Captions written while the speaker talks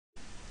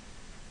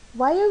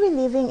Why are we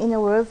living in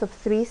a world of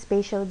 3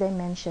 spatial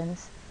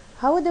dimensions?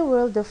 How would a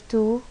world of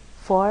 2,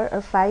 4,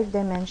 or 5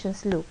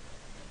 dimensions look?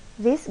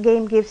 This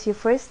game gives you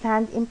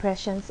first-hand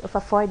impressions of a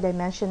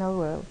 4-dimensional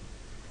world.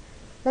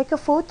 Like a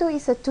photo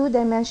is a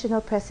 2-dimensional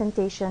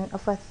presentation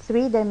of a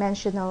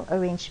 3-dimensional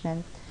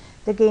arrangement,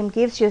 the game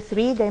gives you a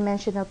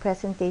 3-dimensional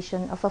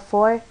presentation of a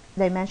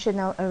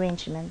 4-dimensional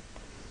arrangement.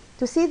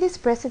 To see this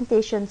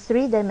presentation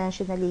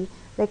 3-dimensionally,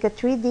 like a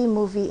 3D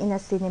movie in a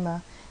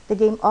cinema, the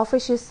game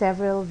offers you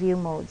several view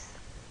modes.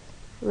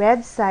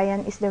 Red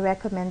cyan is the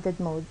recommended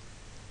mode.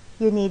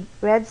 You need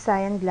red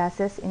cyan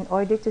glasses in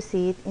order to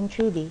see it in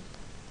 3D.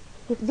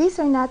 If these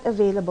are not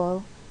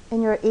available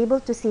and you're able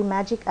to see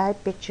magic eye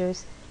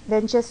pictures,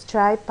 then just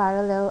try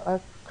parallel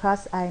or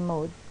cross-eye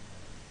mode.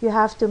 You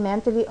have to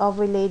mentally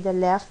overlay the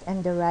left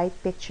and the right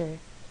picture.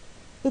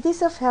 It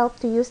is of help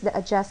to use the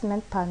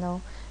adjustment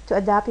panel to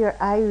adapt your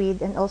eye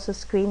read and also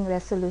screen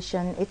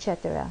resolution,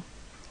 etc.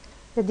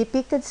 The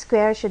depicted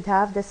square should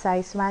have the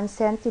size 1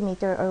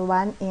 centimeter or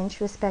 1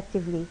 inch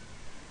respectively.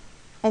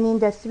 And in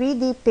the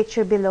 3D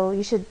picture below,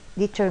 you should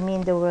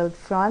determine the word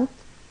front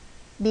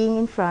being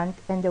in front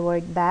and the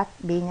word back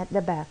being at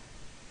the back.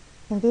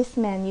 In this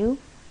menu,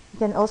 you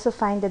can also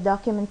find the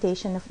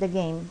documentation of the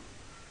game.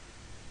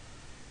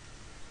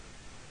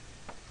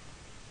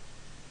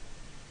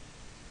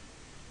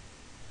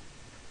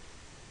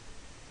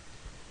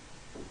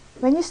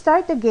 When you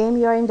start the game,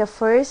 you are in the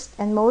first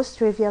and most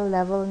trivial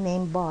level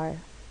named Bar.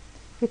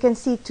 You can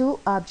see 2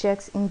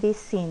 objects in this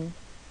scene.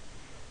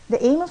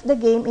 The aim of the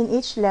game in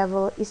each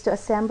level is to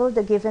assemble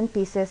the given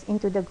pieces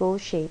into the goal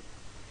shape.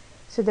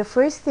 So the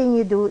first thing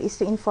you do is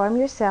to inform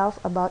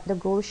yourself about the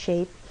goal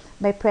shape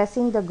by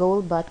pressing the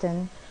goal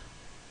button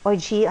or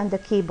G on the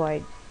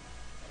keyboard.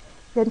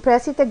 Then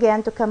press it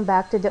again to come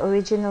back to the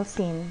original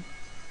scene.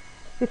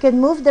 You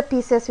can move the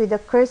pieces with the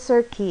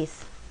cursor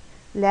keys.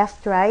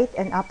 Left, right,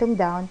 and up and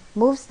down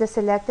moves the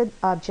selected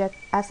object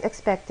as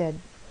expected.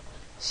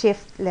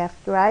 Shift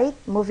left, right,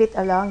 move it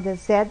along the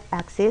Z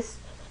axis,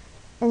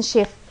 and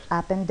shift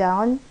up and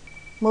down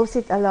moves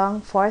it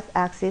along 4th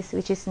axis,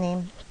 which is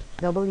named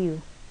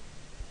W.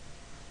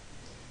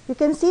 You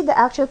can see the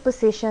actual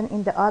position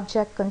in the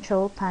object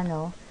control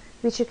panel,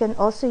 which you can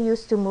also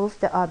use to move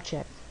the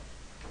object.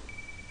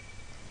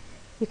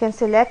 You can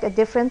select a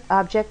different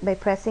object by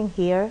pressing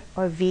here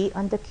or V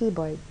on the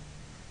keyboard.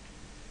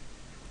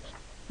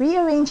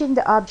 Rearranging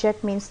the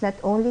object means not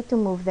only to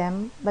move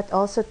them, but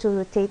also to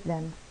rotate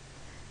them.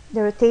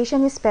 The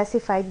rotation is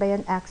specified by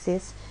an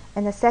axis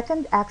and a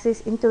second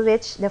axis into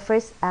which the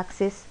first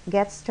axis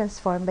gets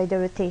transformed by the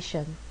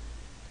rotation.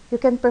 You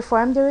can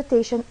perform the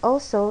rotation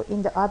also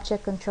in the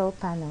object control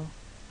panel.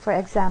 For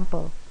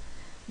example,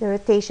 the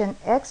rotation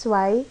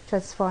XY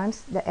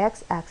transforms the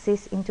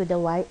X-axis into the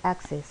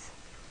Y-axis.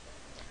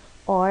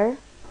 Or,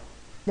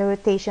 the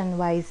rotation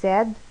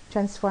YZ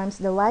transforms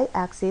the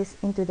Y-axis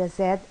into the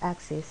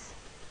Z-axis.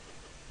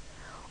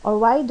 Or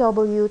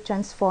YW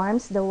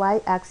transforms the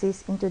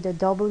Y-axis into the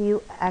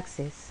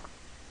W-axis.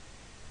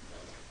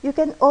 You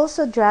can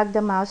also drag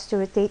the mouse to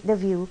rotate the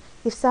view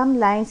if some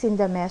lines in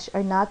the mesh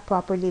are not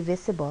properly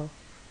visible.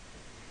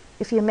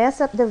 If you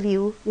mess up the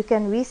view, you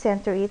can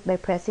recenter it by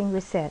pressing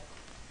Reset.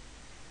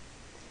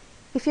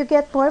 If you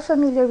get more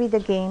familiar with the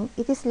game,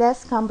 it is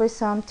less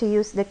cumbersome to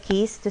use the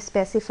keys to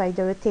specify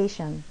the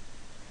rotation.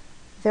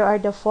 There are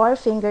the 4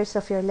 fingers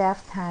of your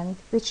left hand,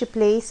 which you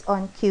place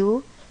on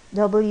Q,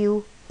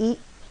 W, E,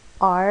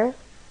 R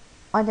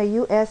on a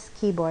US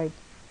keyboard.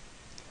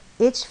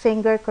 Each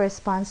finger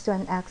corresponds to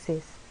an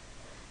axis.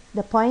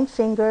 The point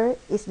finger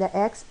is the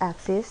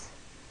X-axis,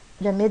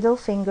 the middle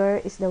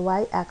finger is the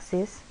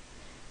Y-axis,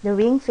 the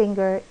ring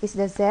finger is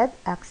the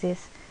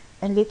Z-axis,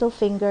 and little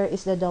finger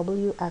is the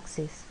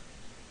W-axis.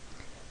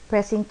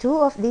 Pressing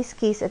 2 of these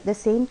keys at the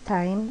same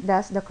time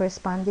does the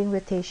corresponding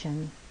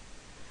rotation.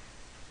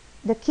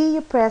 The key you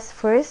press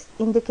first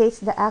indicates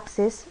the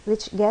axis,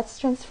 which gets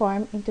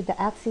transformed into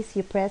the axis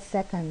you press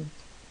second.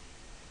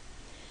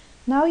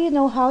 Now you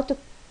know how to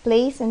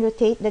place and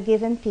rotate the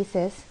given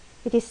pieces.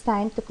 It is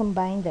time to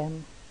combine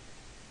them.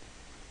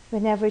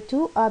 Whenever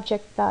 2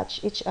 objects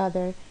touch each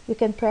other, you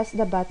can press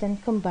the button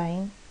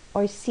Combine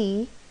or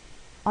C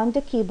on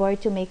the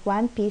keyboard to make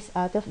one piece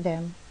out of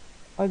them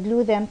or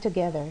glue them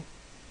together.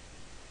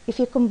 If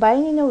you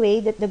combine in a way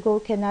that the goal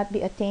cannot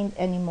be attained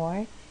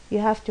anymore, you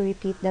have to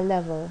repeat the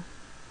level.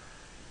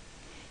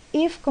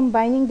 If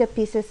combining the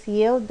pieces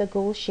yield the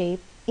goal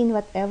shape in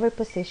whatever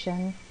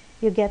position,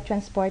 you get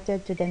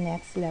transported to the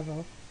next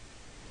level.